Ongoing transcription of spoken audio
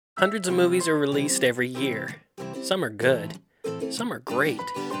Hundreds of movies are released every year. Some are good, some are great,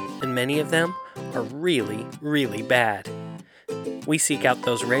 and many of them are really, really bad. We seek out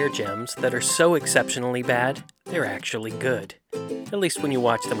those rare gems that are so exceptionally bad, they're actually good. At least when you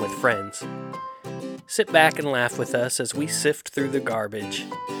watch them with friends. Sit back and laugh with us as we sift through the garbage.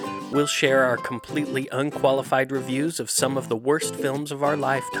 We'll share our completely unqualified reviews of some of the worst films of our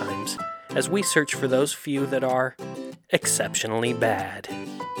lifetimes as we search for those few that are exceptionally bad.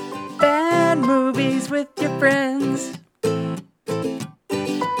 Bad movies with your friends.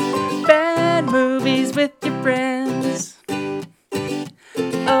 Bad movies with your friends.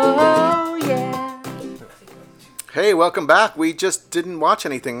 Oh, yeah. Hey, welcome back. We just didn't watch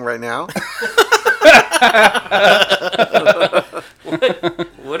anything right now.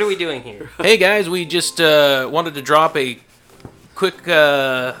 What are we doing here? Hey guys, we just wanted to drop a quick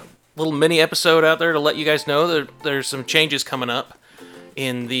little mini episode out there to let you guys know that there's some changes coming up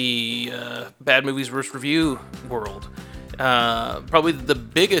in the Bad Movies Worst Review world. Probably the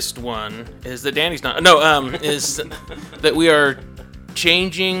biggest one is that Danny's not. Is that we are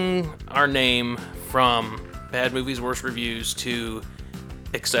changing our name from Bad Movies Worst Reviews to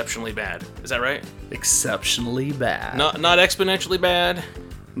Exceptionally Bad. Is that right? Exceptionally bad. Not exponentially bad.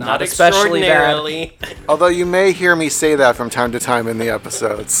 Not especially bad. extraordinarily. Although you may hear me say that from time to time in the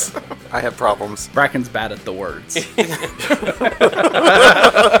episodes. I have problems. Bracken's bad at the words.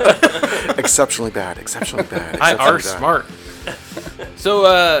 Exceptionally bad. Exceptionally bad. I exceptionally are bad. smart.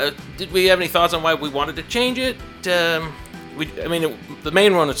 So, did we have any thoughts on why we wanted to change it? The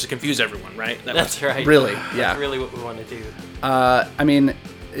main one was to confuse everyone, right? That's right. Really, yeah. That's really what we want to do.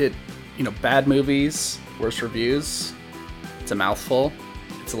 Bad movies, worst reviews. It's a mouthful.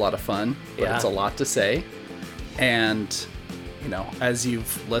 It's a lot of fun, but Yeah. it's a lot to say. And, as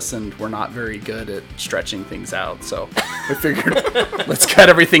you've listened, we're not very good at stretching things out. So we figured, let's cut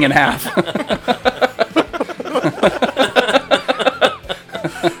everything in half.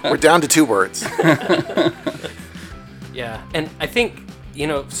 We're down to 2 words. Yeah, and I think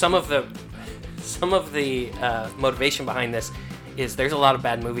some of the motivation behind this is there's a lot of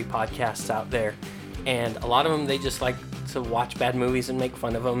bad movie podcasts out there, and a lot of them they just like to watch bad movies and make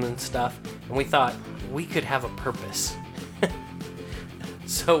fun of them and stuff. And we thought we could have a purpose.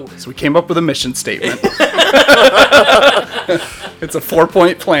 So we came up with a mission statement. It's a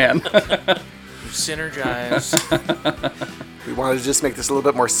 4-point plan. Synergize. We wanted to just make this a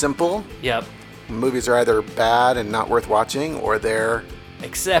little bit more simple. yep, Movies are either bad and not worth watching, or they're...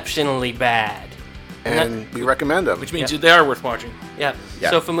 exceptionally bad. And we recommend them. Which means they are worth watching. Yeah.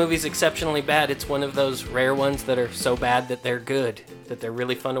 Yeah. So if a movie's exceptionally bad, it's one of those rare ones that are so bad that they're good, that they're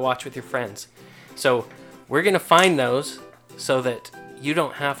really fun to watch with your friends. So we're going to find those so that you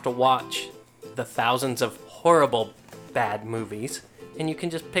don't have to watch the thousands of horrible bad movies, and you can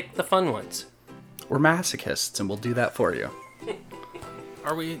just pick the fun ones. We're masochists, and we'll do that for you.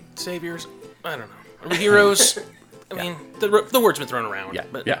 Are we saviors? I don't know. Are we heroes? I mean, the word's been thrown around. Yeah,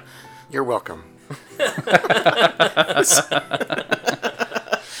 But yeah. You're welcome.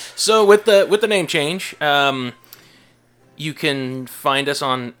 So with the name change, you can find us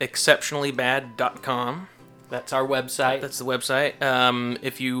on exceptionallybad.com. That's our website. That's the website.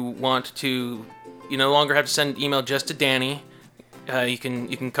 If you want to, you no longer have to send an email just to Danny. You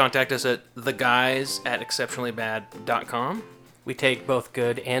can contact us at theguys@exceptionallybad.com. We take both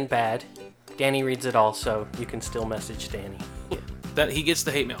good and bad. Danny reads it all, so you can still message Danny. That he gets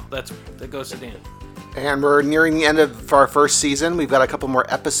the hate mail. That goes to Dan. And we're nearing the end of our first season. We've got a couple more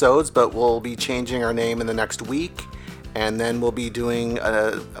episodes, but we'll be changing our name in the next week. And then we'll be doing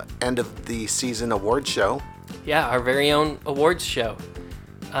an end of the season award show. Yeah, our very own awards show.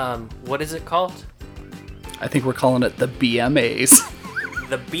 What is it called? I think we're calling it the BMAs.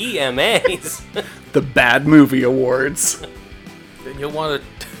 The BMAs. The Bad Movie Awards. Then you'll want to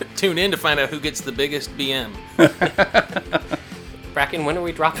tune in to find out who gets the biggest BM. Bracken, when are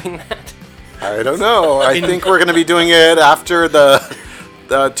we dropping that? I don't know. I think we're going to be doing it after the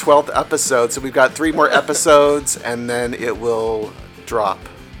 12th episode. So we've got 3 more episodes, and then it will drop.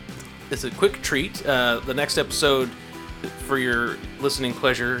 It's a quick treat. The next episode, for your listening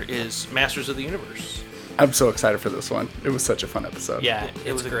pleasure, is Masters of the Universe. I'm so excited for this one. It was such a fun episode. Yeah,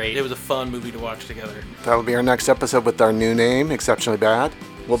 it was great. It was a fun movie to watch together. That'll be our next episode with our new name, Exceptionally Bad.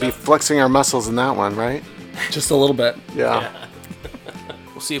 We'll be flexing our muscles in that one, right? Just a little bit. Yeah.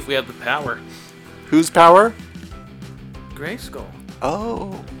 We'll see if we have the power. Whose power? Grayskull.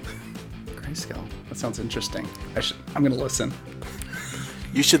 Oh. Grayscale. That sounds interesting. I'm going to listen.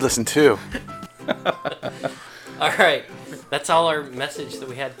 You should listen too. All right. That's all our message that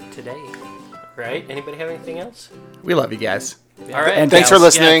we had today. Right? Anybody have anything else? We love you guys. All right. And Thanks for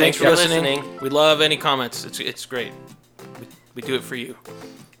listening. Thanks for You're listening. We love any comments. It's great. We do it for you.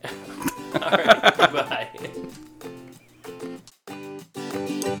 All right. Bye.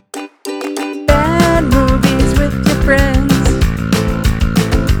 Bad movies with your friends.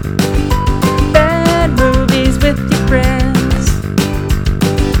 Bad movies with your friends.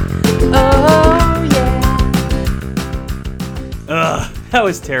 Oh yeah. Ugh, that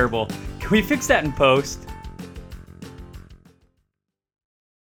was terrible. Can we fix that in post?